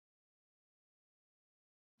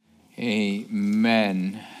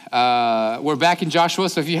Amen. We're back in Joshua,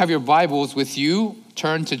 so if you have your Bibles with you,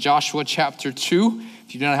 turn to Joshua chapter 2.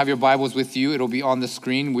 If you do not have your Bibles with you, it'll be on the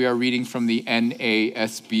screen. We are reading from the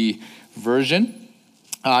NASB version.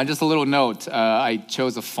 Just a little note, I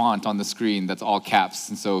chose a font on the screen that's all caps,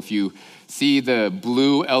 and so if you see the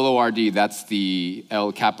blue L-O-R-D, that's the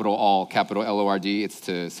L capital all capital L-O-R-D. It's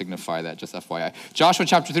to signify that, just FYI. Joshua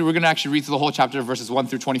chapter 3, we're going to actually read through the whole chapter, verses 1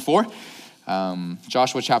 through 24.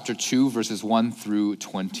 Joshua chapter 2, verses 1 through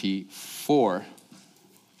 24.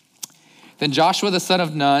 Then Joshua the son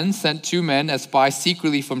of Nun sent 2 men as spies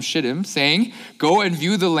secretly from Shittim, saying, "Go and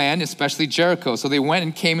view the land, especially Jericho." So they went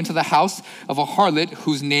and came into the house of a harlot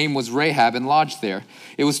whose name was Rahab and lodged there.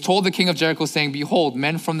 It was told the king of Jericho, saying, "Behold,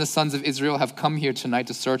 men from the sons of Israel have come here tonight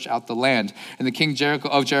to search out the land." And the king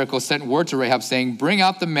of Jericho sent word to Rahab, saying, "Bring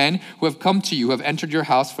out the men who have come to you, who have entered your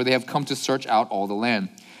house, for they have come to search out all the land."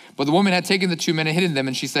 But the woman had taken the 2 men and hidden them,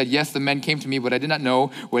 and she said, "Yes, the men came to me, but I did not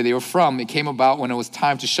know where they were from. It came about when it was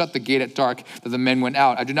time to shut the gate at dark that the men went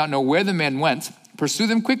out. I do not know where the men went. Pursue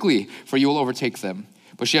them quickly, for you will overtake them."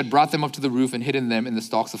 But she had brought them up to the roof and hidden them in the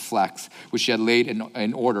stalks of flax, which she had laid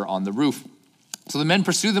in order on the roof. So the men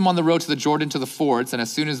pursued them on the road to the Jordan to the fords, and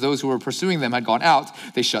as soon as those who were pursuing them had gone out,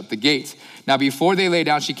 they shut the gate. Now before they lay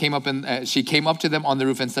down, she came up to them on the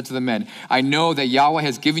roof and said to the men, "I know that Yahweh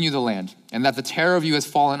has given you the land, and that the terror of you has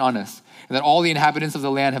fallen on us, and that all the inhabitants of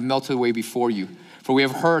the land have melted away before you. For we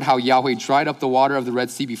have heard how Yahweh dried up the water of the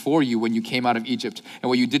Red Sea before you when you came out of Egypt, and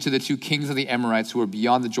what you did to the 2 kings of the Amorites who were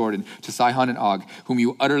beyond the Jordan, to Sihon and Og, whom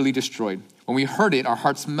you utterly destroyed. When we heard it, our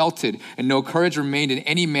hearts melted, and no courage remained in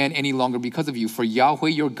any man any longer because of you. For Yahweh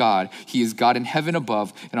your God, he is God in heaven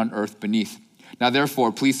above and on earth beneath. Now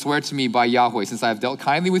therefore, please swear to me by Yahweh, since I have dealt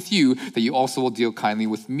kindly with you, that you also will deal kindly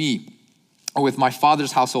with me, or with my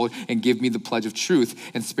father's household, and give me the pledge of truth,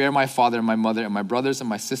 and spare my father and my mother and my brothers and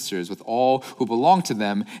my sisters with all who belong to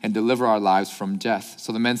them, and deliver our lives from death."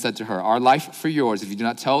 So the men said to her, "Our life for yours, if you do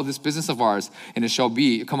not tell this business of ours, and it shall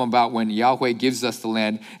come about when Yahweh gives us the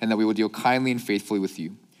land, and that we will deal kindly and faithfully with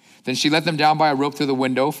you." Then she let them down by a rope through the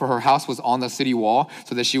window, for her house was on the city wall,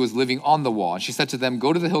 so that she was living on the wall. And she said to them,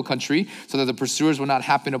 "Go to the hill country, so that the pursuers will not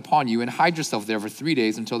happen upon you, and hide yourself there for 3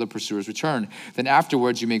 days until the pursuers return. Then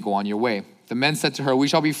afterwards you may go on your way." The men said to her, "We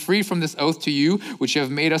shall be free from this oath to you, which you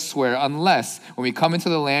have made us swear, unless, when we come into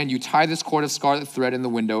the land, you tie this cord of scarlet thread in the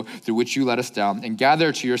window through which you let us down, and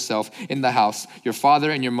gather to yourself in the house your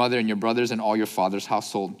father and your mother and your brothers and all your father's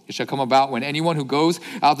household. It shall come about when anyone who goes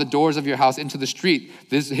out the doors of your house into the street,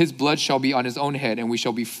 his blood shall be on his own head, and we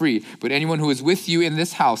shall be free. But anyone who is with you in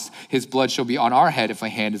this house, his blood shall be on our head if a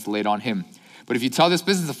hand is laid on him. But if you tell this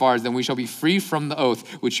business of ours, then we shall be free from the oath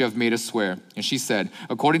which you have made us swear." And she said,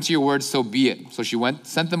 "According to your words, so be it." So she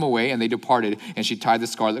sent them away, and they departed, and she tied the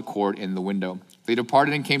scarlet cord in the window. They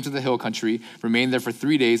departed and came to the hill country, remained there for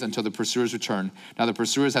 3 days until the pursuers returned. Now the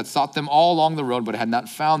pursuers had sought them all along the road, but had not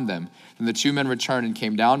found them. Then the 2 men returned and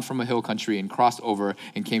came down from a hill country and crossed over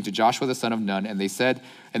and came to Joshua the son of Nun. And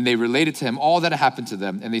they related to him all that had happened to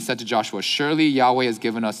them. And they said to Joshua, "Surely Yahweh has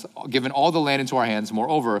given all the land into our hands.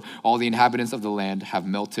 Moreover, all the inhabitants of the land have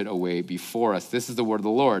melted away before us." This is the word of the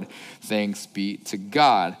Lord. Thanks be to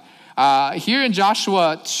God. Here in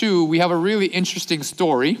Joshua 2, we have a really interesting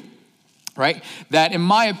story, right? That in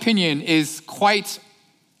my opinion is quite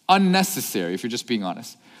unnecessary, if you're just being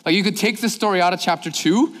honest. Like, you could take this story out of chapter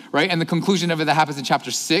 2, right? And the conclusion of it that happens in chapter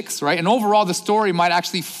 6, right? And overall, the story might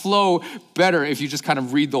actually flow better if you just kind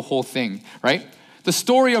of read the whole thing, right? The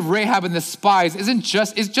story of Rahab and the spies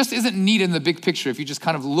isn't neat in the big picture if you just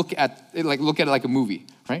kind of look at it like a movie,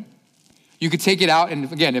 right? You could take it out,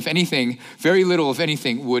 and again, if anything, very little, if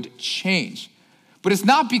anything, would change. But it's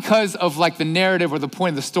not because of like the narrative or the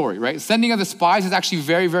point of the story, right? Sending of the spies is actually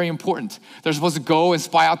very, very important. They're supposed to go and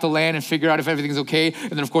spy out the land and figure out if everything's okay.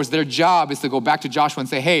 And then of course their job is to go back to Joshua and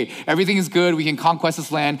say, "Hey, everything is good. We can conquest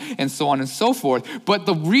this land," and so on and so forth. But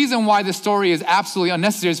the reason why this story is absolutely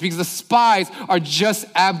unnecessary is because the spies are just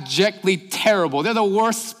abjectly terrible. They're the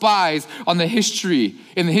worst spies in the history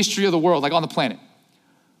of the world, like on the planet.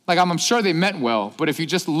 Like, I'm sure they meant well, but if you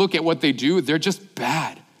just look at what they do, they're just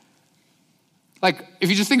bad. Like, if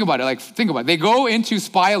you just think about it. They go into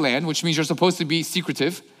spy land, which means you're supposed to be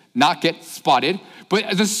secretive, not get spotted. But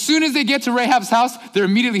as soon as they get to Rahab's house, they're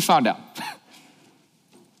immediately found out.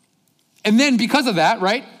 And then because of that,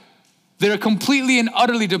 right, they're completely and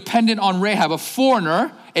utterly dependent on Rahab, a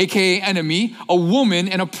foreigner, AKA enemy, a woman,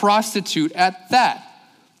 and a prostitute at that.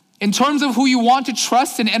 In terms of who you want to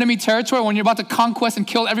trust in enemy territory when you're about to conquest and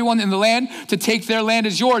kill everyone in the land to take their land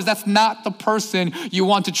as yours, that's not the person you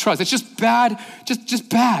want to trust. It's just bad, just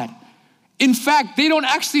bad. In fact, they don't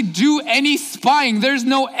actually do any spying. There's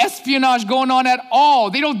no espionage going on at all.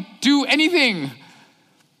 They don't do anything.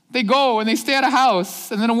 They go and they stay at a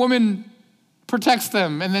house, and then a woman protects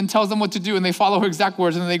them and then tells them what to do, and they follow her exact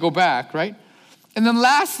words, and then they go back, right? And then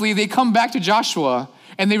lastly, they come back to Joshua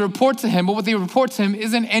and they report to him, but what they report to him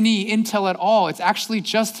isn't any intel at all. It's actually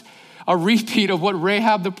just a repeat of what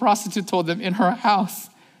Rahab the prostitute told them in her house.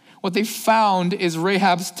 What they found is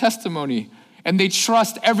Rahab's testimony. And they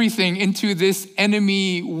trust everything into this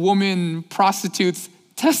enemy woman prostitute's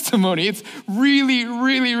testimony. It's really,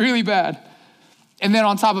 really, really bad. And then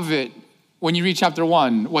on top of it, when you read chapter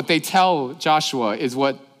 1, what they tell Joshua is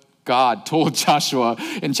what God told Joshua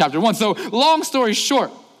in chapter 1. So long story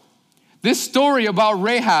short, this story about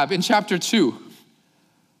Rahab in chapter 2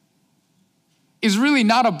 is really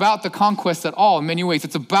not about the conquest at all in many ways.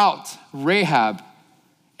 It's about Rahab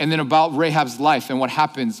and then about Rahab's life and what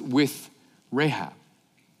happens with Rahab.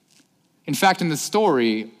 In fact, in the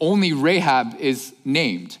story, only Rahab is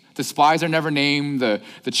named. The spies are never named, the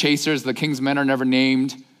chasers, the king's men are never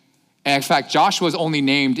named. And in fact, Joshua is only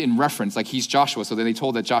named in reference, like he's Joshua. So then they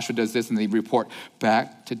told that Joshua does this and they report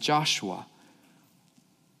back to Joshua.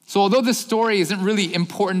 So although this story isn't really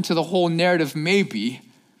important to the whole narrative, maybe,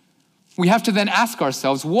 we have to then ask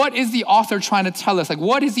ourselves, what is the author trying to tell us? Like,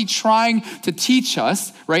 what is he trying to teach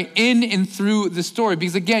us, right, in and through the story?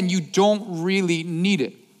 Because again, you don't really need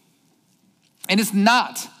it. And it's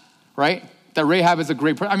not, right, that Rahab is a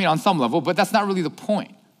great person. I mean, on some level, but that's not really the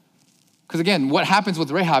point. Because again, what happens with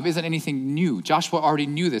Rahab isn't anything new. Joshua already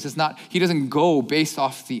knew this. It's not, he doesn't go based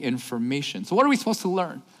off the information. So what are we supposed to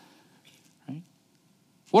learn? Right?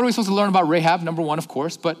 What are we supposed to learn about Rahab? Number one, of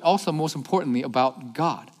course, but also most importantly about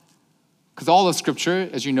God. Because all of Scripture,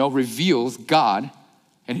 as you know, reveals God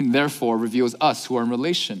and therefore reveals us who are in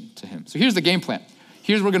relation to him. So here's the game plan.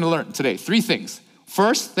 Here's what we're going to learn today. 3 things.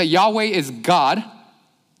 First, that Yahweh is God.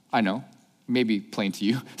 I know, maybe plain to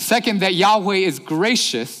you. Second, that Yahweh is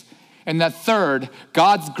gracious. And that third,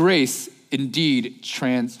 God's grace indeed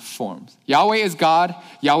transforms. Yahweh is God,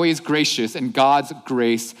 Yahweh is gracious, and God's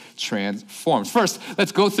grace transforms. First,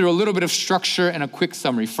 let's go through a little bit of structure and a quick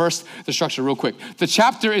summary. First, the structure real quick. The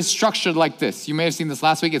chapter is structured like this. You may have seen this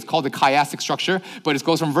last week. It's called the chiastic structure, but it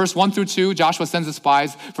goes from verse 1 through 2, Joshua sends the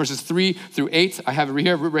spies. Verses 3 through 8, I have it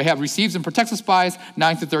here, Rahab receives and protects the spies.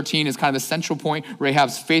 9 to 13 is kind of the central point,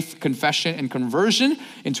 Rahab's faith, confession, and conversion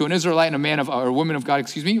into an Israelite and a woman of God,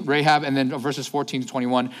 Rahab. And then verses 14 to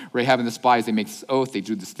 21, Rahab and the spies, they make this oath, they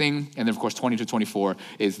do this thing. And then of course, 20 to 24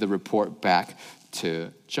 is the report back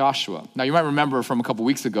to Joshua. Now you might remember from a couple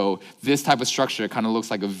weeks ago, this type of structure kind of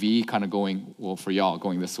looks like a V kind of going, well, for y'all,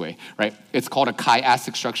 going this way, right? It's called a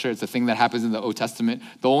chiastic structure. It's a thing that happens in the Old Testament.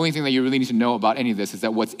 The only thing that you really need to know about any of this is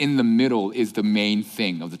that what's in the middle is the main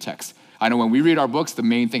thing of the text. I know when we read our books, the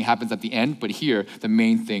main thing happens at the end, but here, the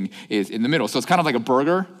main thing is in the middle. So it's kind of like a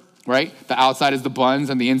burger, right? The outside is the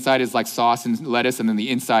buns and the inside is like sauce and lettuce, and then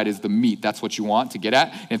the inside is the meat. That's what you want to get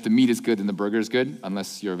at. And if the meat is good, then the burger is good,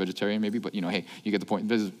 unless you're a vegetarian maybe, but hey, you get the point.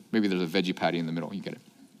 Maybe there's a veggie patty in the middle, you get it.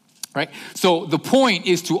 Right? So the point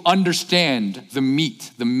is to understand the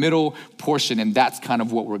meat, the middle portion, and that's kind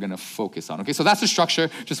of what we're going to focus on. Okay, so that's the structure.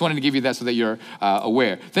 Just wanted to give you that so that you're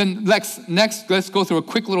aware. Then let's go through a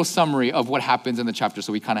quick little summary of what happens in the chapter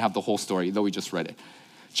so we kind of have the whole story, though we just read it.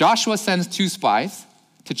 Joshua sends 2 spies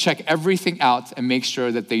to check everything out and make sure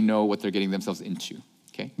that they know what they're getting themselves into.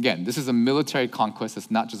 Okay, again, this is a military conquest.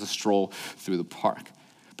 It's not just a stroll through the park.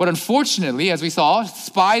 But unfortunately, as we saw,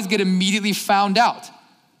 spies get immediately found out.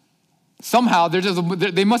 Somehow,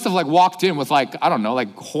 they must have walked in with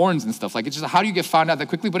horns and stuff. It's just, how do you get found out that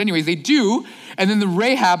quickly? But anyways, they do. And then the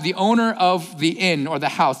Rahab, the owner of the inn or the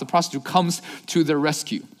house, the prostitute, comes to their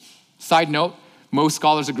rescue. Side note, most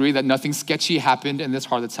scholars agree that nothing sketchy happened in this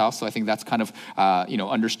harlot's house. So I think that's kind of,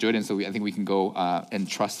 understood. And so I think we can go and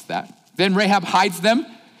trust that. Then Rahab hides them.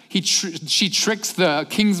 She tricks the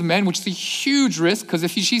king's men, which is a huge risk, because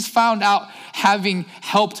if she's found out having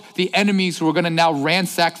helped the enemies who are going to now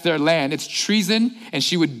ransack their land, it's treason, and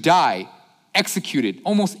she would die, executed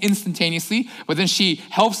almost instantaneously. But then she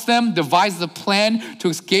helps them, devises a plan to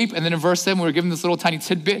escape, and then in verse 7, we're given this little tiny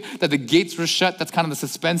tidbit that the gates were shut. That's kind of the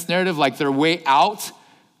suspense narrative, like their way out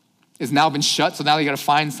has now been shut, so now they got to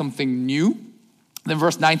find something new. Then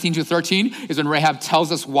verse 19 to 13 is when Rahab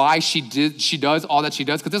tells us why she does all that she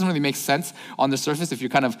does, because it doesn't really make sense on the surface. If you're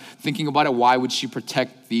kind of thinking about it, why would she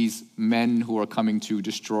protect these men who are coming to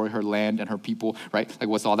destroy her land and her people, right?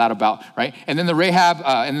 What's all that about, right? And then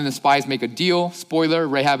the spies make a deal. Spoiler,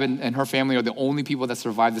 Rahab and her family are the only people that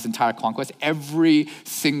survive this entire conquest. Every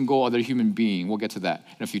single other human being, we'll get to that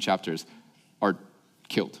in a few chapters, are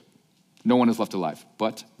killed. No one is left alive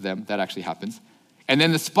but them. That actually happens. And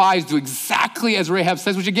then the spies do exactly as Rahab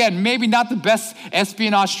says, which again, maybe not the best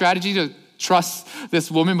espionage strategy to trust this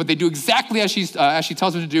woman, but they do exactly as she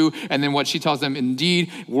tells them to do. And then what she tells them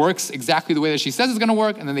indeed works exactly the way that she says it's going to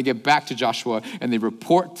work. And then they get back to Joshua and they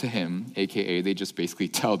report to him, AKA they just basically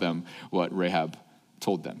tell them what Rahab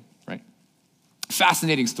told them, right?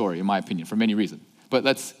 Fascinating story, in my opinion, for many reasons. But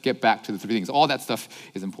let's get back to the three things. All that stuff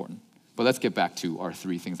is important. But let's get back to our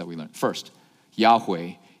three things that we learned. First,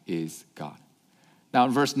 Yahweh is God. Now,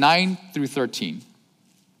 in verse 9 through 13,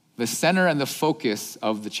 the center and the focus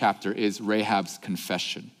of the chapter is Rahab's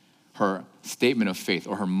confession, her statement of faith,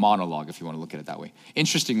 or her monologue, if you want to look at it that way.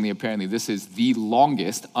 Interestingly, apparently, this is the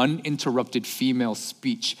longest uninterrupted female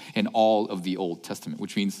speech in all of the Old Testament,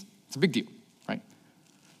 which means it's a big deal, right?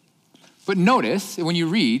 But notice, when you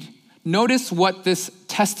read, notice what this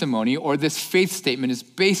testimony or this faith statement is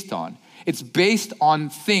based on. It's based on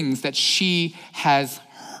things that she has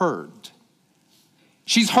heard.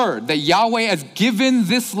 She's heard that Yahweh has given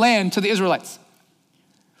this land to the Israelites.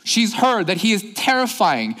 She's heard that he is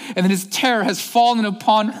terrifying and that his terror has fallen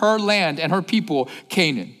upon her land and her people,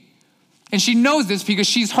 Canaan. And she knows this because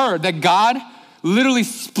she's heard that God literally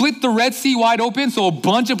split the Red Sea wide open so a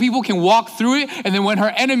bunch of people can walk through it. And then when her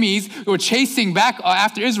enemies were chasing back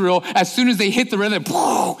after Israel, as soon as they hit the Red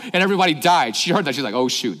Sea, and everybody died. She heard that. She's like, oh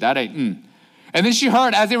shoot, that ain't. And then she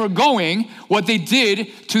heard as they were going what they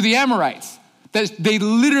did to the Amorites. That they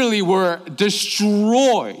literally were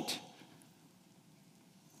destroyed.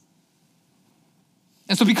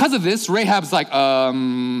 And so because of this, Rahab's like,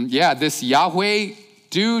 this Yahweh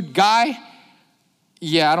dude, guy,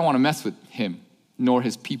 I don't want to mess with him, nor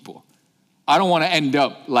his people. I don't want to end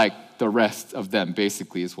up like the rest of them,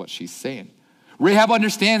 basically, is what she's saying. Rahab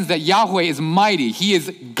understands that Yahweh is mighty. He is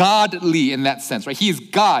godly in that sense, right? He is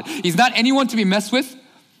God. He's not anyone to be messed with.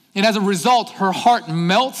 And as a result, her heart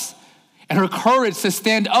melts and her courage to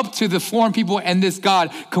stand up to the foreign people and this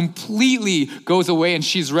God completely goes away, and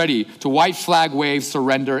she's ready to white flag wave,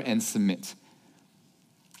 surrender, and submit.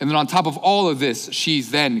 And then on top of all of this,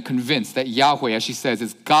 she's then convinced that Yahweh, as she says,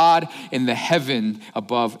 is God in the heaven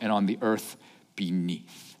above and on the earth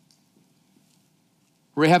beneath.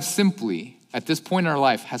 Rahab simply, at this point in her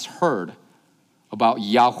life, has heard about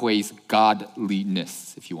Yahweh's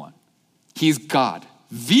godliness, if you want. He's God,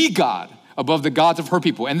 the God above the gods of her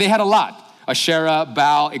people. And they had a lot. Asherah,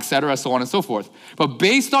 Baal, etc., so on and so forth. But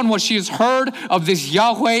based on what she has heard of this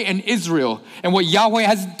Yahweh and Israel and what Yahweh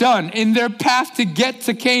has done in their path to get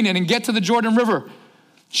to Canaan and get to the Jordan River,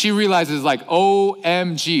 she realizes like,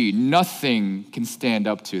 OMG, nothing can stand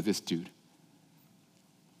up to this dude.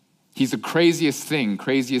 He's the craziest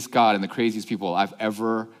God and the craziest people I've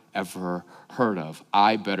ever heard of.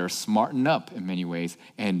 I better smarten up in many ways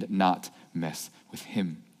and not mess with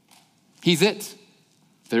him. He's it.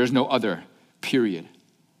 There's no other, period.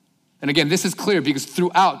 And again, this is clear because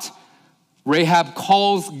throughout, Rahab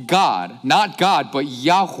calls God, not God, but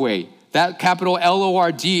Yahweh. That capital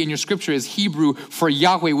L-O-R-D in your scripture is Hebrew for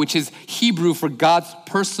Yahweh, which is Hebrew for God's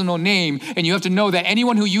personal name. And you have to know that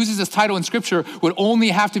anyone who uses this title in scripture would only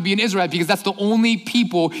have to be an Israelite because that's the only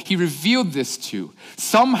people he revealed this to.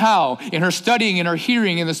 Somehow, in her studying, in her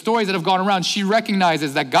hearing, in the stories that have gone around, she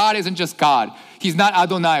recognizes that God isn't just God. He's not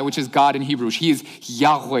Adonai, which is God in Hebrew. He is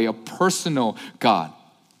Yahweh, a personal God.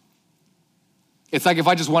 It's like if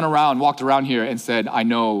I just walked around here and said, I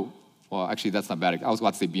know. Well, actually, that's not bad. I was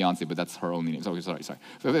about to say Beyonce, but that's her only name. Sorry.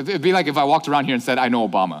 It'd be like if I walked around here and said, I know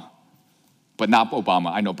Obama, but not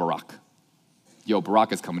Obama. I know Barack. Yo,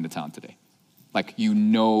 Barack is coming to town today. Like, you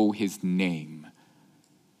know his name.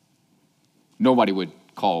 Nobody would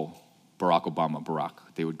call Barack Obama Barack.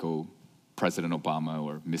 They would go President Obama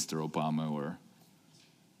or Mr. Obama or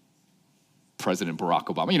President Barack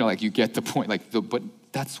Obama. You know, like, you get the point. But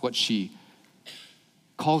that's what she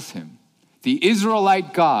calls him. The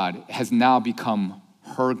Israelite God has now become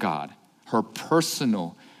her God, her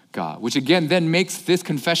personal God, which again then makes this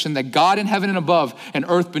confession that God in heaven and above and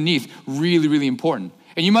earth beneath really, really important.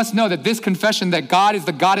 And you must know that this confession that God is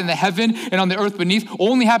the God in the heaven and on the earth beneath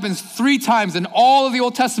only happens 3 times in all of the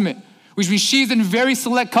Old Testament, which means she's in very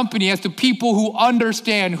select company as to people who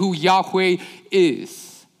understand who Yahweh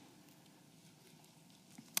is.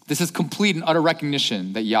 This is complete and utter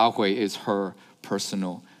recognition that Yahweh is her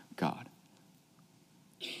personal God.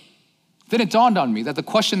 Then it dawned on me that the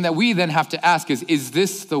question that we then have to ask is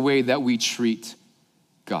this the way that we treat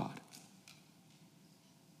God?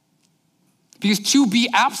 Because to be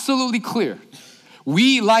absolutely clear,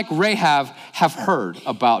 we, like Rahab, have heard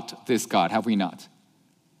about this God, have we not?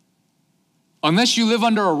 Unless you live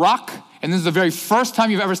under a rock, and this is the very first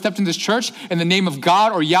time you've ever stepped in this church, and the name of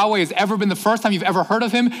God or Yahweh has ever been the first time you've ever heard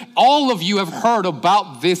of him, all of you have heard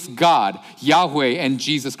about this God, Yahweh and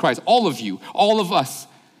Jesus Christ. All of you, all of us.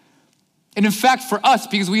 And in fact, for us,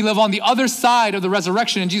 because we live on the other side of the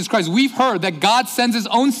resurrection in Jesus Christ, we've heard that God sends his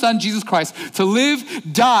own son, Jesus Christ, to live,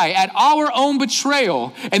 die at our own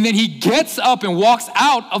betrayal, and then he gets up and walks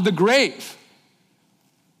out of the grave.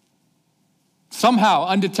 Somehow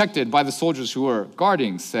undetected by the soldiers who were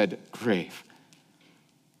guarding said grave.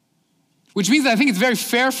 Which means that I think it's very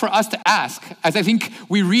fair for us to ask, as I think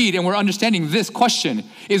we read and we're understanding this question,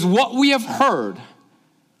 is what we have heard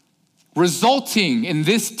resulting in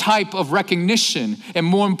this type of recognition, and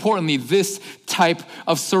more importantly, this type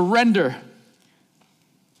of surrender?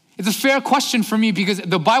 It's a fair question for me because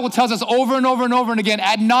the Bible tells us over and over and over and again,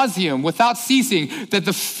 ad nauseum, without ceasing, that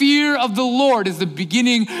the fear of the Lord is the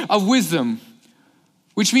beginning of wisdom.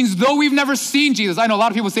 Which means though we've never seen Jesus, I know a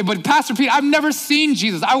lot of people say, but Pastor Pete, I've never seen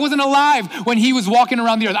Jesus. I wasn't alive when he was walking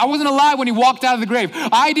around the earth. I wasn't alive when he walked out of the grave.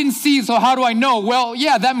 I didn't see, so how do I know? Well,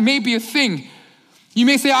 yeah, that may be a thing. You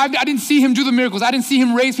may say, I didn't see him do the miracles. I didn't see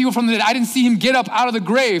him raise people from the dead. I didn't see him get up out of the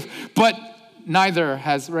grave, but neither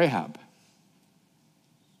has Rahab.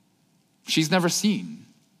 She's never seen.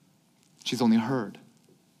 She's only heard.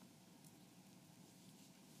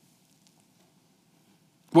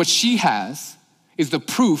 What she has is the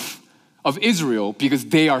proof of Israel because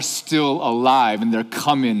they are still alive and they're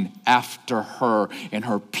coming after her and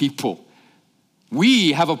her people.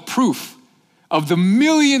 We have a proof of the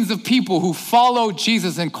millions of people who follow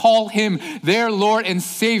Jesus and call him their Lord and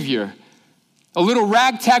Savior. A little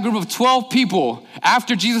ragtag group of 12 people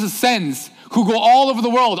after Jesus ascends who go all over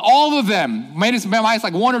the world, all of them, minus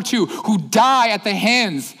like one or two, who die at the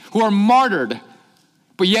hands, who are martyred.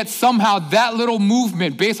 But yet somehow that little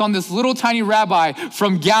movement based on this little tiny rabbi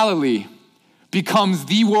from Galilee becomes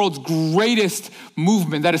the world's greatest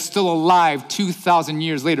movement that is still alive 2,000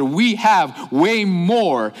 years later. We have way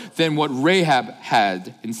more than what Rahab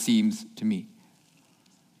had, it seems to me.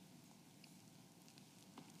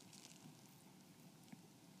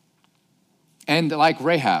 And like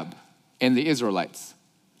Rahab and the Israelites,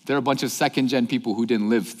 they're a bunch of second-gen people who didn't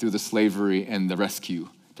live through the slavery and the rescue.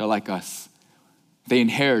 They're like us. They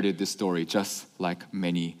inherited this story just like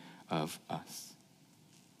many of us.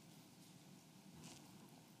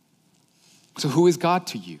 So who is God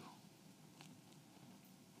to you?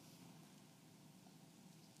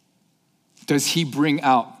 Does he bring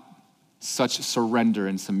out such surrender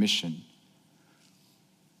and submission?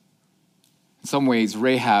 In some ways,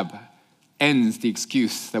 Rahab ends the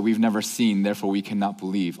excuse that we've never seen, therefore we cannot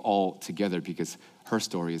believe altogether because her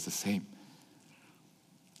story is the same.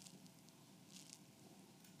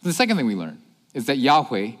 The second thing we learn is that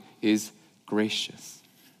Yahweh is gracious.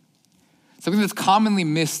 Something that's commonly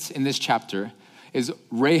missed in this chapter is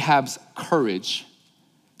Rahab's courage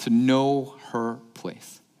to know her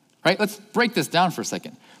place. Right? Let's break this down for a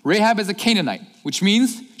second. Rahab is a Canaanite, which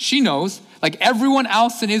means she knows, like everyone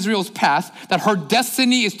else in Israel's path, that her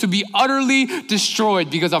destiny is to be utterly destroyed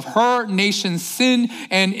because of her nation's sin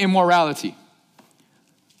and immorality.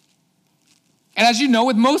 And as you know,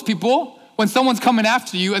 with most people, when someone's coming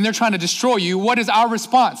after you and they're trying to destroy you, what is our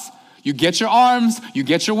response? You get your arms, you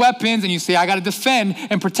get your weapons, and you say, I got to defend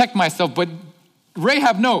and protect myself. But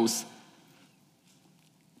Rahab knows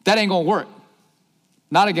that ain't going to work.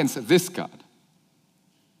 Not against this God.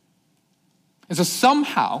 And so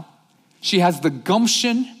somehow she has the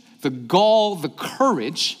gumption, the gall, the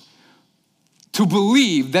courage to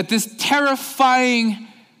believe that this terrifying,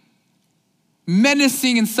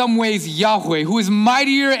 menacing in some ways Yahweh, who is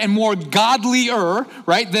mightier and more godlier,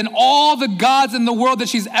 right, than all the gods in the world that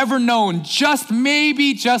she's ever known, just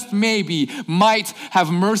maybe, might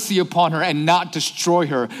have mercy upon her and not destroy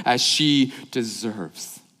her as she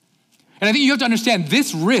deserves. And I think you have to understand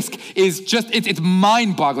this risk is just, it's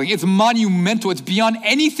mind-boggling. It's monumental. It's beyond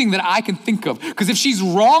anything that I can think of. Because if she's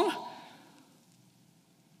wrong,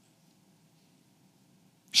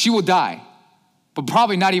 she will die. But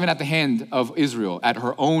probably not even at the hand of Israel, at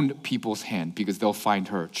her own people's hand, because they'll find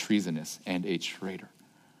her treasonous and a traitor.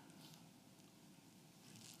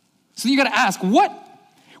 So you got to ask,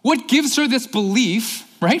 what gives her this belief,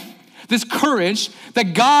 right? This courage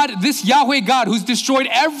that God, this Yahweh God who's destroyed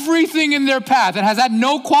everything in their path and has had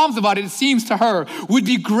no qualms about it, it seems to her, would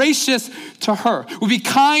be gracious to her, would be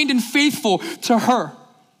kind and faithful to her.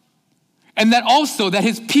 And that also that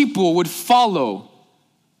his people would follow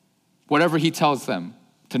whatever he tells them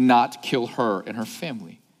to not kill her and her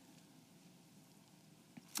family.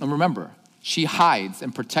 And remember, she hides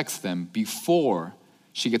and protects them before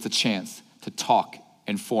she gets a chance to talk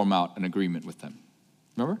and form out an agreement with them.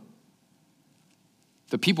 Remember?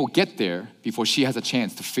 The people get there before she has a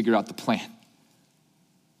chance to figure out the plan.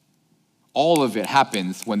 All of it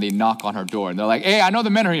happens when they knock on her door. And they're like, hey, I know the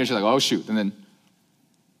men are here. She's like, oh, shoot. And then,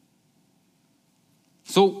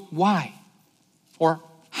 so why? Or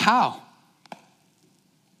how?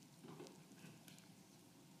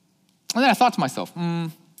 And then I thought to myself,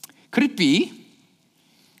 could it be?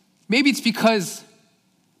 Maybe it's because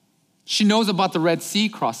she knows about the Red Sea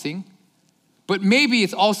crossing, but maybe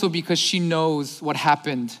it's also because she knows what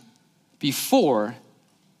happened before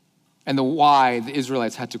and why the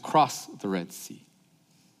Israelites had to cross the Red Sea.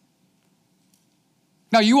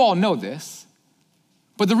 Now, you all know this,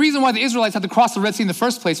 but the reason why the Israelites had to cross the Red Sea in the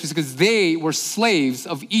first place was because they were slaves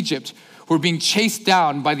of Egypt who were being chased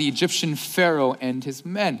down by the Egyptian Pharaoh and his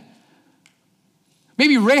men.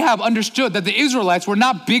 Maybe Rahab understood that the Israelites were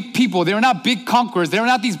not big people. They were not big conquerors. They were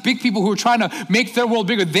not these big people who were trying to make their world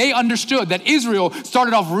bigger. They understood that Israel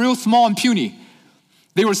started off real small and puny.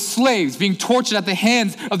 They were slaves being tortured at the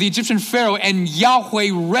hands of the Egyptian Pharaoh, and Yahweh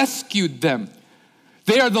rescued them.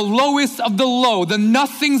 They are the lowest of the low, the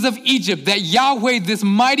nothings of Egypt, that Yahweh, this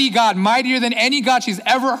mighty God, mightier than any God she's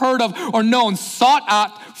ever heard of or known, sought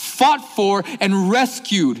out, fought for, and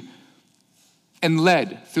rescued and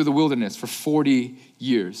led through the wilderness for 40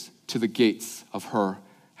 years to the gates of her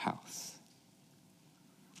house.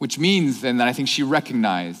 Which means then that I think she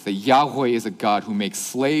recognized that Yahweh is a God who makes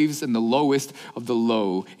slaves and the lowest of the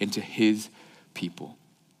low into his people.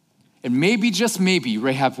 And maybe, just maybe,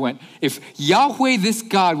 Rahab went, if Yahweh, this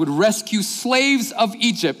God, would rescue slaves of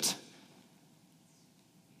Egypt,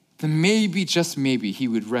 then maybe, just maybe, he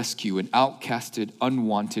would rescue an outcasted,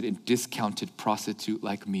 unwanted, and discounted prostitute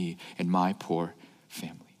like me and my poor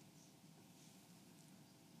family.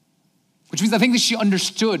 Which means I think that she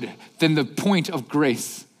understood then the point of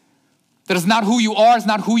grace. That it's not who you are, it's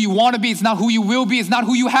not who you want to be, it's not who you will be, it's not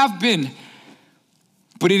who you have been.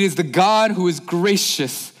 But it is the God who is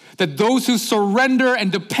gracious, that those who surrender and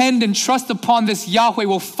depend and trust upon this Yahweh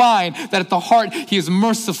will find that at the heart he is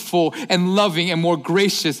merciful and loving and more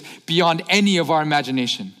gracious beyond any of our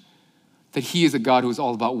imagination. That he is a God who is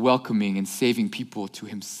all about welcoming and saving people to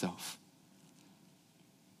himself.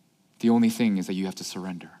 The only thing is that you have to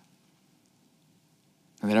surrender.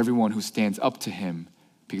 And that everyone who stands up to him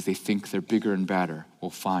because they think they're bigger and badder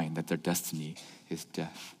will find that their destiny is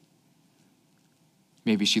death.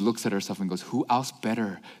 Maybe she looks at herself and goes, who else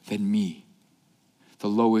better than me? The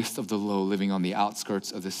lowest of the low, living on the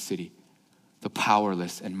outskirts of the city, the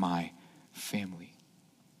powerless and my family.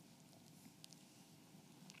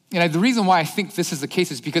 And the reason why I think this is the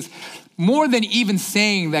case is because more than even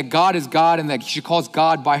saying that God is God and that she calls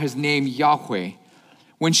God by his name Yahweh,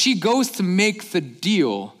 when she goes to make the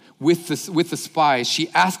deal with the spies, she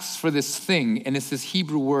asks for this thing, and it's this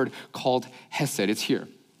Hebrew word called hesed. It's here.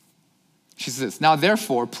 She says, now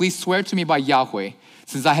therefore, please swear to me by Yahweh,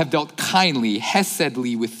 since I have dealt kindly,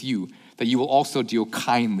 hesedly with you, that you will also deal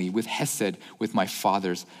kindly with hesed with my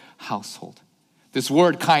father's household. This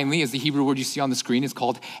word kindly is the Hebrew word you see on the screen. It's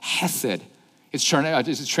called hesed. It's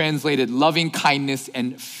translated loving kindness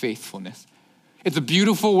and faithfulness. It's a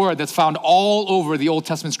beautiful word that's found all over the Old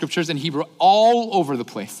Testament scriptures in Hebrew, all over the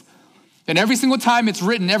place. And every single time it's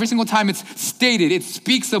written, every single time it's stated, it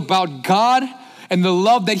speaks about God and the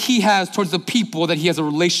love that he has towards the people that he has a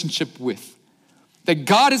relationship with. That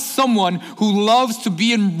God is someone who loves to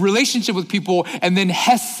be in relationship with people and then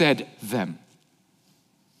hesed them.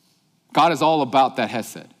 God is all about that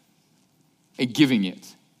hesed and giving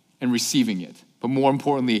it and receiving it, but more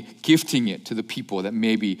importantly, gifting it to the people that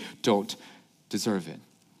maybe don't deserve it.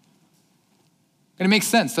 And it makes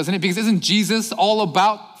sense, doesn't it? Because isn't Jesus all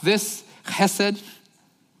about this hesed,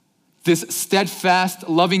 this steadfast,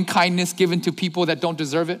 loving kindness given to people that don't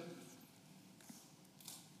deserve it?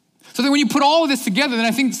 So then when you put all of this together, then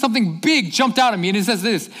I think something big jumped out at me, and it says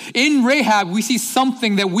this. In Rahab, we see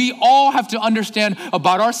something that we all have to understand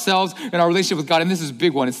about ourselves and our relationship with God, and this is a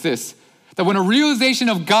big one. It's this, that when a realization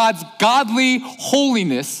of God's godly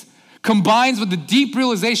holiness combines with the deep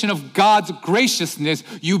realization of God's graciousness,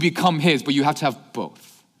 you become his, but you have to have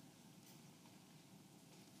both.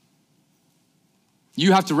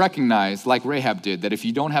 You have to recognize, like Rahab did, that if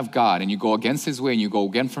you don't have God and you go against his way and you go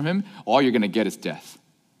again from him, all you're going to get is death.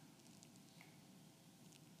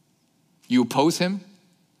 You oppose him,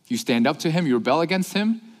 you stand up to him, you rebel against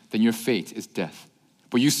him, then your fate is death.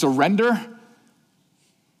 But you surrender,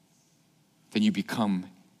 then you become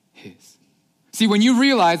his. See, when you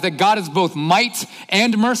realize that God is both might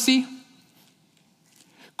and mercy,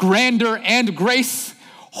 grandeur and grace,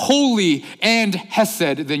 holy and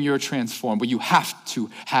hesed, then you're transformed. But you have to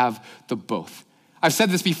have the both. I've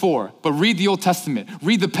said this before, but read the Old Testament,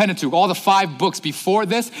 read the Pentateuch, all the 5 books before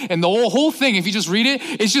this, and the whole thing, if you just read it,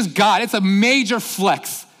 it's just God. It's a major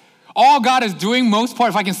flex. All God is doing, most part,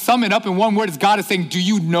 if I can sum it up in one word, is God is saying, do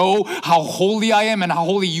you know how holy I am and how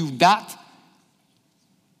holy you not?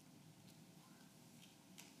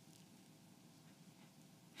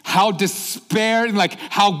 How despair, like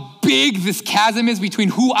how big this chasm is between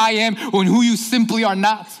who I am and who you simply are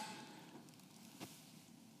not.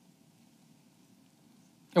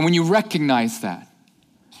 And when you recognize that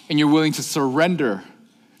and you're willing to surrender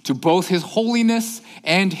to both his holiness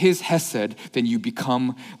and his hesed, then you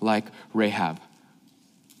become like Rahab.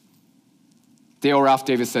 Dale Ralph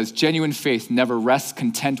Davis says, genuine faith never rests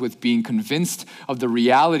content with being convinced of the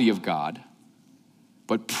reality of God,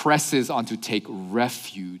 but presses on to take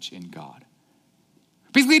refuge in God.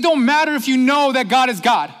 Basically, it don't matter if you know that God is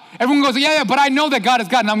God. Everyone goes, yeah, but I know that God is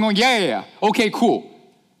God. And I'm going, yeah. Okay, cool.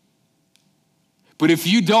 But if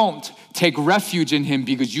you don't take refuge in him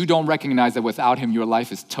because you don't recognize that without him your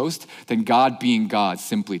life is toast, then God being God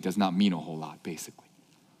simply does not mean a whole lot, basically.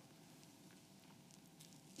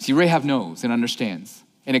 See, Rahab knows and understands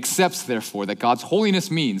and accepts, therefore, that God's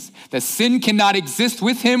holiness means that sin cannot exist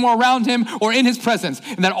with him or around him or in his presence,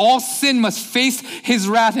 and that all sin must face his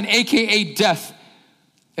wrath, and AKA death,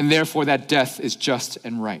 and therefore that death is just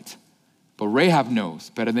and right. But Rahab knows,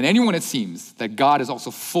 better than anyone it seems, that God is also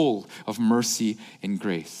full of mercy and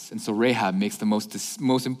grace. And so Rahab makes the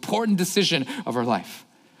most important decision of her life,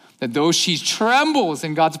 that though she trembles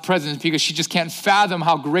in God's presence because she just can't fathom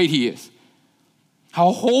how great he is,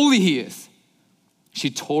 how holy he is, she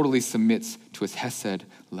totally submits to his hesed,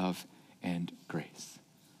 love, and grace.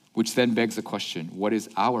 Which then begs the question, what is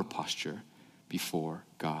our posture before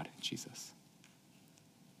God and Jesus?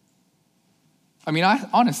 I mean,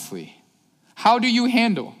 honestly, how do you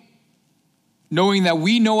handle knowing that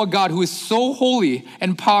we know a God who is so holy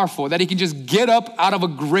and powerful that he can just get up out of a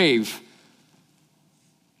grave,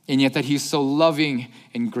 and yet that he's so loving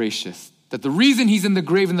and gracious? That the reason he's in the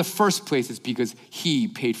grave in the first place is because he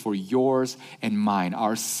paid for yours and mine,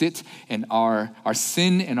 our sin and our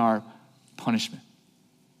sin and our punishment.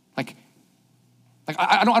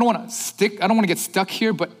 I don't want to get stuck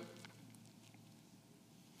here, but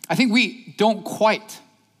I think we don't quite.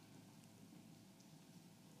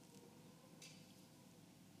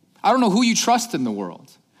 I don't know who you trust in the world.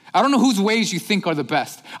 I don't know whose ways you think are the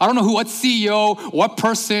best. I don't know what CEO, what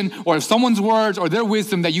person, or someone's words or their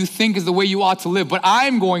wisdom that you think is the way you ought to live. But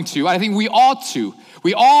I'm going to, I think we ought to,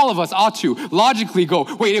 all of us ought to logically go,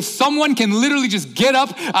 wait, if someone can literally just get up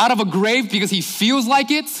out of a grave because he feels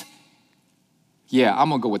like it, yeah, I'm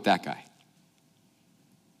going to go with that guy.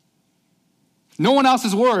 No one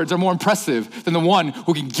else's words are more impressive than the one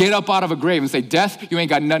who can get up out of a grave and say, death, you ain't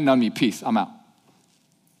got nothing on me, peace, I'm out.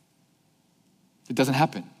 It doesn't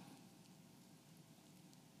happen.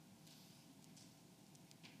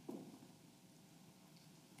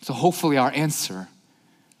 So hopefully our answer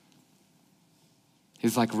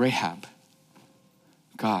is like Rahab.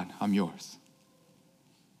 God, I'm yours.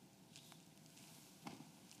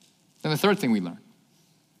 And the third thing we learn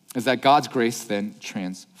is that God's grace then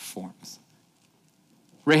transforms.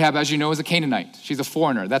 Rahab, as you know, is a Canaanite. She's a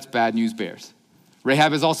foreigner. That's bad news bears.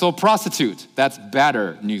 Rahab is also a prostitute. That's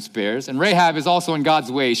badder news bears. And Rahab is also in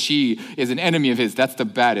God's way. She is an enemy of his. That's the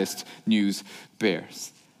baddest news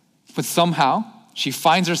bears. But somehow, she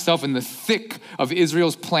finds herself in the thick of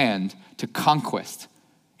Israel's plan to conquest,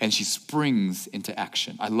 and she springs into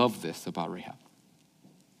action. I love this about Rahab.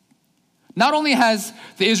 Not only has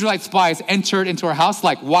the Israelite spies entered into her house,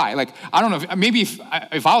 why? I don't know, maybe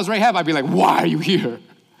if I was Rahab, I'd be like, why are you here?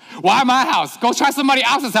 Why my house? Go try somebody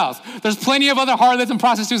else's house. There's plenty of other harlots and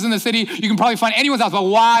prostitutes in the city. You can probably find anyone's house, but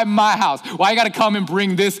why my house? Why you gotta come and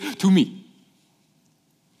bring this to me?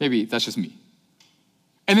 Maybe that's just me.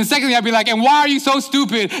 And then secondly, I'd be like, and why are you so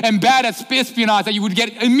stupid and bad at espionage that you would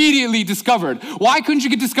get immediately discovered? Why couldn't you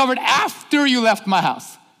get discovered after you left my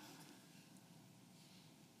house?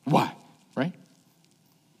 Why, right?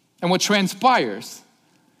 And what transpires,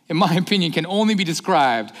 in my opinion, can only be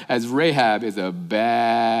described as Rahab is a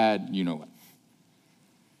bad you-know-what.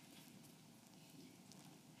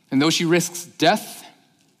 And though she risks death,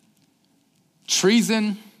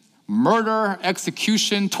 treason, murder,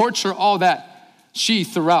 execution, torture, all that, she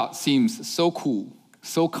throughout seems so cool,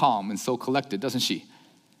 so calm, and so collected, doesn't she?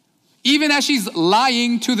 Even as she's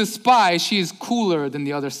lying to the spy, she is cooler than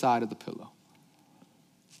the other side of the pillow.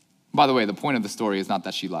 By the way, the point of the story is not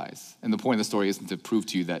that she lies. And the point of the story isn't to prove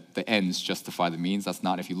to you that the ends justify the means. That's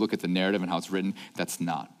not. If you look at the narrative and how it's written, that's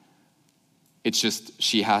not. It's just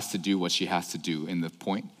she has to do what she has to do in the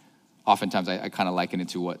point. Oftentimes, I kind of liken it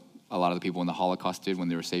to what a lot of the people in the Holocaust did when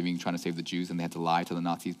they were trying to save the Jews, and they had to lie to the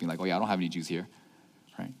Nazis, being like, oh yeah, I don't have any Jews here,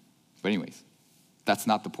 right? But anyways, that's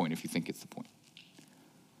not the point if you think it's the point.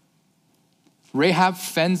 Rahab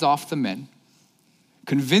fends off the men,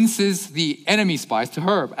 convinces the enemy spies, to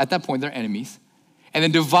her, at that point, they're enemies, and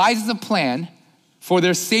then devises a plan for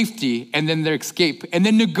their safety and then their escape, and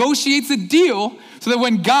then negotiates a deal so that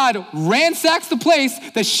when God ransacks the place,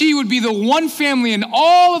 that she would be the one family in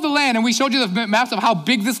all of the land. And we showed you the maps of how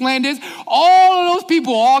big this land is. All of those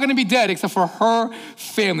people are all gonna be dead except for her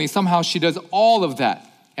family. Somehow she does all of that,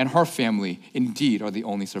 and her family indeed are the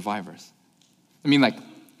only survivors. I mean, like,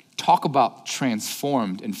 talk about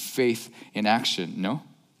transformed and faith in action, no?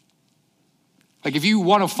 Like, if you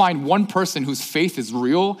want to find one person whose faith is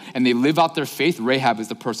real and they live out their faith, Rahab is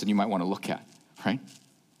the person you might want to look at, right?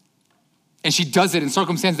 And she does it in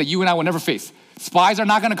circumstances that you and I will never face. Spies are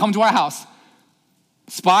not going to come to our house.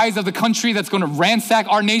 Spies of the country that's going to ransack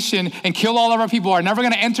our nation and kill all of our people are never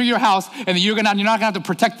going to enter your house, and you're not going to have to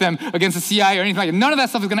protect them against the CIA or anything like that. None of that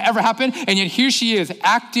stuff is going to ever happen, and yet here she is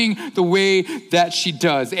acting the way that she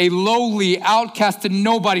does. A lowly, outcasted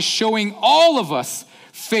nobody, showing all of us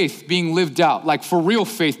faith being lived out, like for real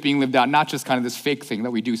faith being lived out, not just kind of this fake thing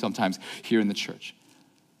that we do sometimes here in the church.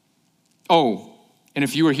 Oh, and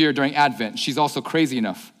if you were here during Advent, she's also crazy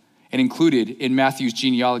enough and included in Matthew's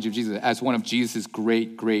genealogy of Jesus as one of Jesus'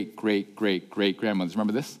 great grandmothers.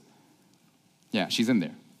 Remember this? Yeah, she's in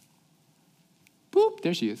there. Boop,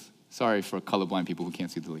 there she is. Sorry for colorblind people who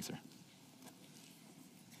can't see the laser.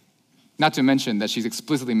 Not to mention that she's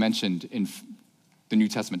explicitly mentioned in the New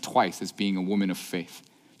Testament twice as being a woman of faith,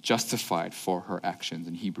 justified for her actions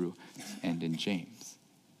in Hebrew and in James.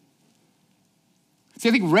 See,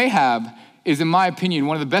 I think Rahab is, in my opinion,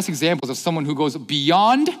 one of the best examples of someone who goes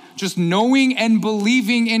beyond just knowing and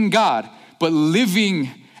believing in God, but living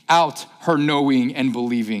out her knowing and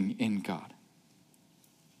believing in God.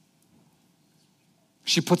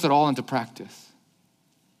 She puts it all into practice.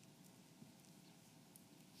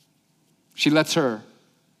 She lets her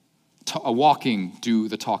walking do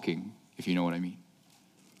the talking, if you know what I mean.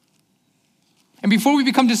 And before we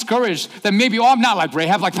become discouraged that maybe, oh, I'm not like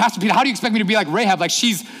Rahab, like Pastor Peter, how do you expect me to be like Rahab? Like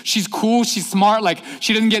she's cool, she's smart, like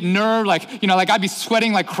she doesn't get nerve, like, you know, like I'd be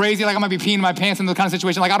sweating like crazy, like I might be peeing in my pants in the kind of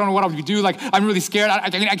situation, like I don't know what I would do, like I'm really scared, I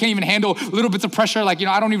can't even handle little bits of pressure, like, you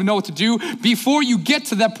know, I don't even know what to do. Before you get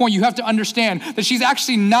to that point, you have to understand that she's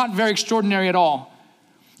actually not very extraordinary at all.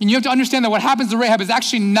 And you have to understand that what happens to Rahab is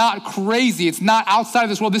actually not crazy. It's not outside of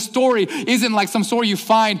this world. This story isn't like some story you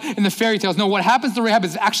find in the fairy tales. No, what happens to Rahab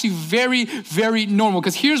is actually very, very normal.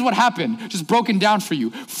 Because here's what happened, just broken down for you.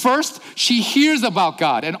 First, she hears about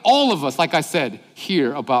God. And all of us, like I said,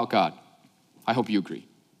 hear about God. I hope you agree.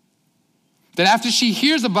 Then after she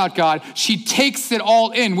hears about God, she takes it all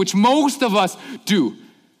in, which most of us do.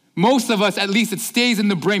 Most of us, at least, it stays in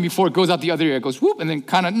the brain before it goes out the other ear. It goes whoop, and then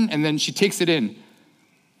kind of, and then she takes it in.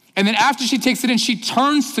 And then after she takes it in, she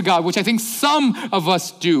turns to God, which I think some of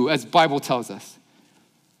us do, as Bible tells us.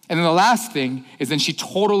 And then the last thing is then she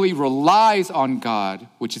totally relies on God,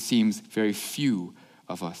 which it seems very few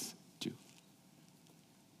of us do.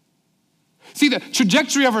 See, the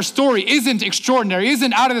trajectory of her story isn't extraordinary,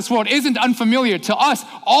 isn't out of this world, isn't unfamiliar. To us,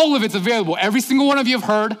 all of it's available. Every single one of you have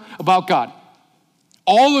heard about God.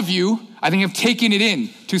 All of you, I think, have taken it in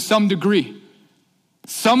to some degree.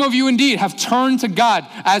 Some of you indeed have turned to God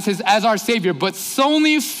as our Savior, but so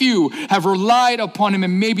only a few have relied upon him,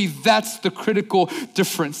 and maybe that's the critical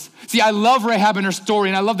difference. See, I love Rahab and her story,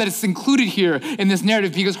 and I love that it's included here in this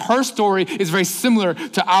narrative because her story is very similar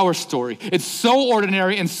to our story. It's so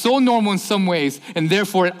ordinary and so normal in some ways, and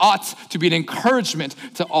therefore it ought to be an encouragement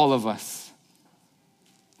to all of us.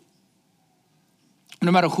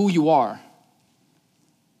 No matter who you are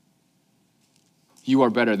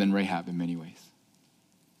better than Rahab in many ways.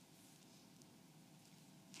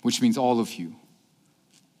 Which means all of you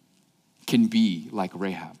can be like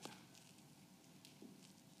Rahab.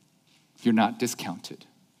 You're not discounted.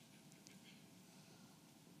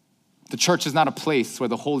 The church is not a place where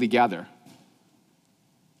the holy gather,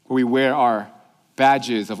 where we wear our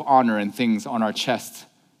badges of honor and things on our chest.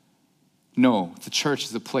 No, the church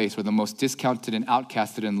is a place where the most discounted and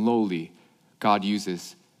outcasted and lowly God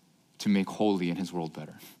uses to make holy in his world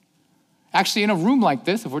better. Actually, in a room like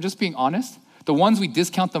this, if we're just being honest, the ones we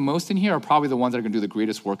discount the most in here are probably the ones that are going to do the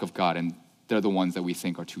greatest work of God, and they're the ones that we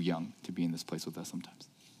think are too young to be in this place with us sometimes.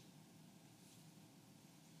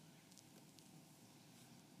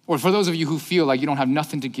 Or for those of you who feel like you don't have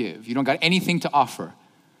nothing to give, you don't got anything to offer,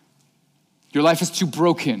 your life is too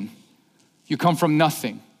broken, you come from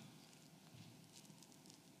nothing.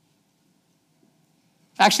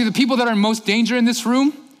 Actually, the people that are in most danger in this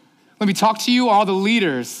room Let me talk to you, all the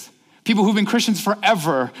leaders, people who've been Christians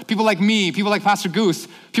forever, people like me, people like Pastor Goose,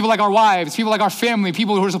 people like our wives, people like our family,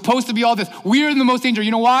 people who are supposed to be all this. We're in the most danger. You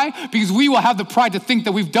know why? Because we will have the pride to think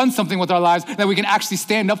that we've done something with our lives, that we can actually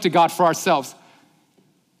stand up to God for ourselves.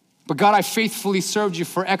 But God, I faithfully served you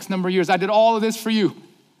for X number of years. I did all of this for you.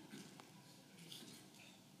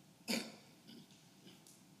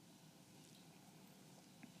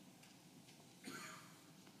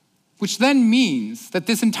 Which then means that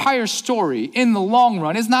this entire story in the long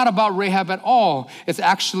run is not about Rahab at all. It's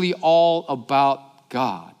actually all about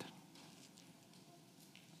God.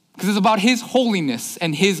 Because it's about his holiness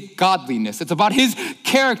and his godliness. It's about his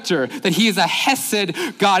character, that he is a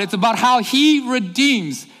Hesed God. It's about how he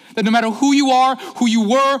redeems, that no matter who you are, who you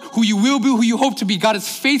were, who you will be, who you hope to be, God is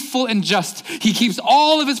faithful and just. He keeps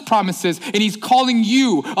all of his promises, and he's calling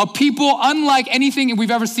you a people unlike anything we've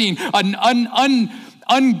ever seen,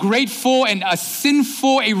 ungrateful and a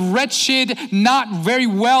sinful, a wretched, not very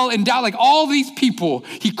well endowed, like all these people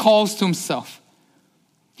he calls to himself.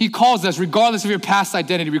 He calls us regardless of your past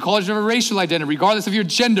identity, regardless of your racial identity, regardless of your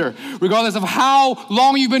gender, regardless of how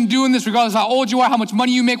long you've been doing this, regardless of how old you are, how much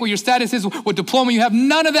money you make, what your status is, what diploma you have.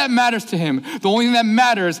 None of that matters to him. The only thing that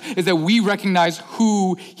matters is that we recognize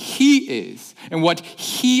who he is and what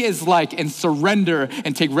he is like and surrender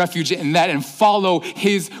and take refuge in that and follow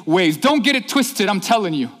his ways. Don't get it twisted, I'm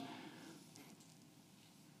telling you.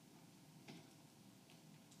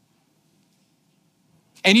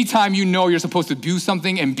 Anytime you know you're supposed to do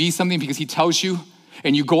something and be something because he tells you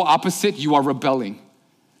and you go opposite, you are rebelling.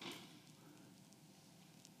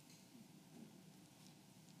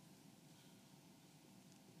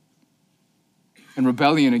 And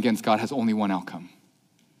rebellion against God has only one outcome.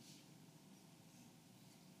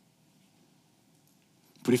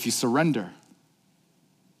 But if you surrender,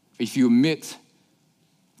 if you admit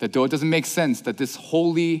that though it doesn't make sense, that this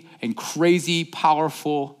holy and crazy,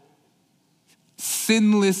 powerful,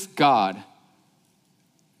 sinless God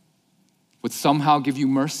would somehow give you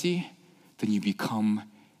mercy, then you become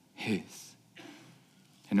his.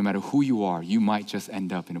 And no matter who you are, you might just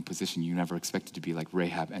end up in a position you never expected to be, like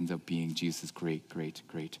Rahab ends up being Jesus' great, great,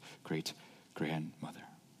 great, great grandmother.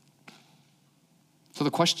 So the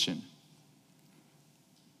question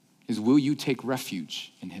is, will you take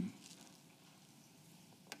refuge in him?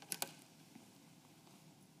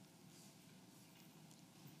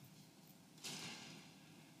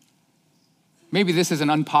 Maybe this is an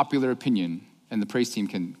unpopular opinion, and the praise team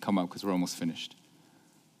can come up because we're almost finished.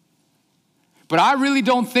 But I really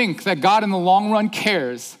don't think that God in the long run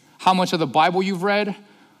cares how much of the Bible you've read,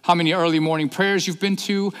 how many early morning prayers you've been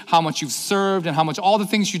to, how much you've served, and how much all the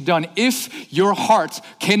things you've done. If your heart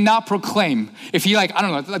cannot proclaim, if he I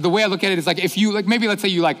don't know, the way I look at it is if you, maybe let's say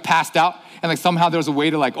you passed out, and somehow there's a way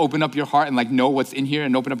to open up your heart and know what's in here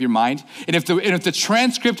and open up your mind. And if the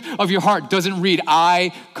transcript of your heart doesn't read,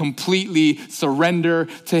 I completely surrender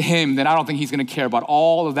to him, then I don't think he's gonna care about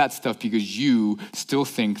all of that stuff because you still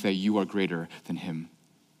think that you are greater than him.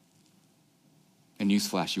 And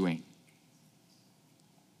newsflash, you ain't.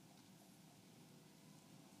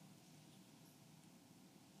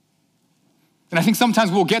 And I think sometimes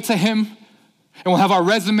we'll get to him and we'll have our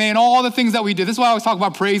resume and all the things that we did. This is why I always talk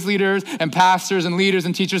about praise leaders and pastors and leaders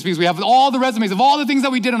and teachers, because we have all the resumes of all the things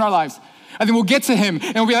that we did in our lives. And then we'll get to him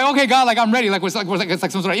and we'll be like, okay, God, I'm ready. It's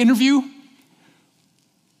like some sort of interview.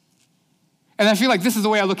 And I feel like this is the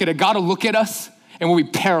way I look at it. God will look at us and we'll be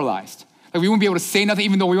paralyzed. We won't be able to say nothing,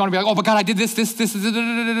 even though we want to be like, oh, but God, I did this,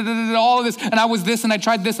 all of this, and I was this, and I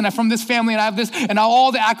tried this, and I'm from this family, and I have this, and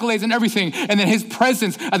all the accolades and everything. And then his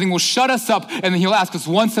presence, I think, will shut us up, and then he'll ask us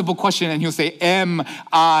one simple question, and he'll say, am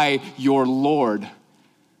I your Lord?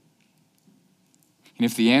 And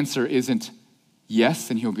if the answer isn't yes,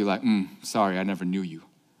 then he'll be like, sorry, I never knew you.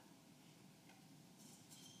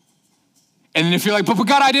 And then if you're like, but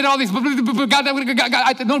God, I did all these, but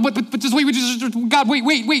God, no, but just wait, God,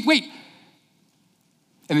 wait.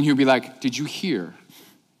 And then he'll be like, did you hear?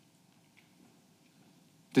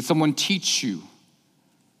 Did someone teach you?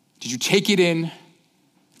 Did you take it in?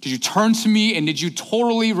 Did you turn to me? And did you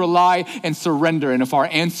totally rely and surrender? And if our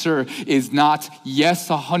answer is not yes,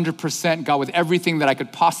 100%, God, with everything that I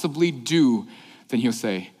could possibly do, then he'll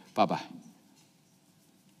say, bye-bye.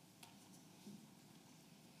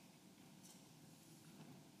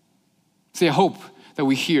 See, I hope that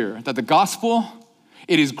we hear that the gospel,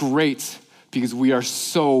 it is great because we are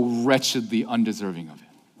so wretchedly undeserving of it.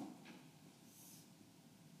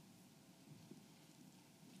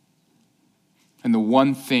 And the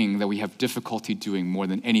one thing that we have difficulty doing more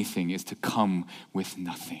than anything is to come with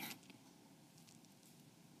nothing.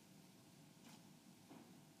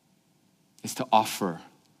 Is to offer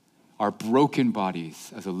our broken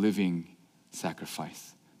bodies as a living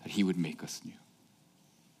sacrifice, that he would make us new.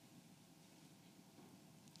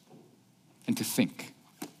 And to think,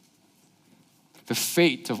 the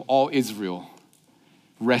fate of all Israel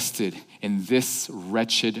rested in this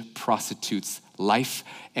wretched prostitute's life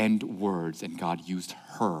and words, and God used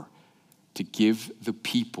her to give the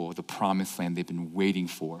people the promised land they've been waiting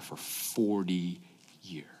for 40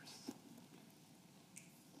 years.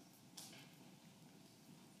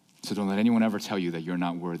 So don't let anyone ever tell you that you're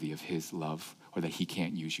not worthy of his love or that he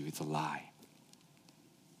can't use you. It's a lie.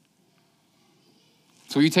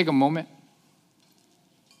 So will you take a moment?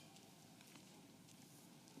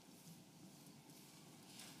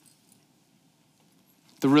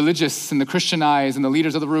 The religious and the Christianized and the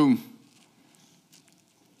leaders of the room,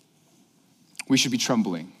 we should be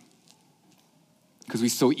trembling because we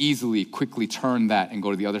so easily, quickly turn that and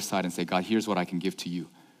go to the other side and say, God, here's what I can give to you.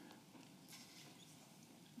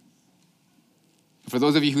 For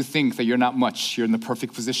those of you who think that you're not much, you're in the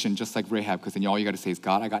perfect position, just like Rahab, because then all you got to say is,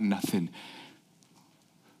 God, I got nothing.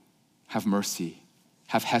 Have mercy.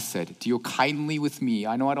 Have hesed. Deal kindly with me.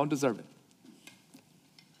 I know I don't deserve it.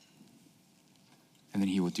 And then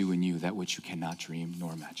he will do in you that which you cannot dream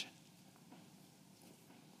nor imagine.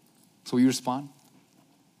 So will you respond?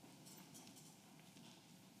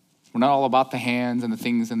 We're not all about the hands and the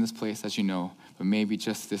things in this place, as you know, but maybe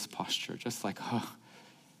just this posture, just like,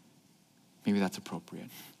 maybe that's appropriate.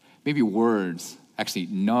 Maybe words, actually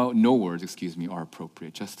no words, are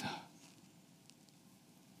appropriate. Just,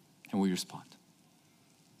 and will you respond?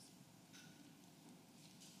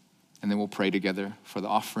 And then we'll pray together for the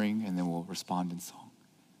offering, and then we'll respond in song.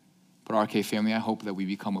 But RK family, I hope that we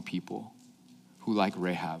become a people who, like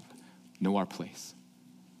Rahab, know our place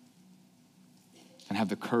and have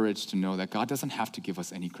the courage to know that God doesn't have to give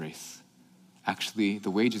us any grace. Actually, the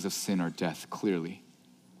wages of sin are death, clearly,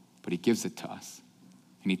 but he gives it to us.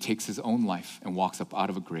 And he takes his own life and walks up out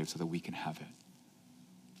of a grave so that we can have it.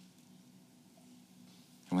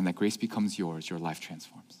 And when that grace becomes yours, your life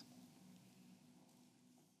transforms.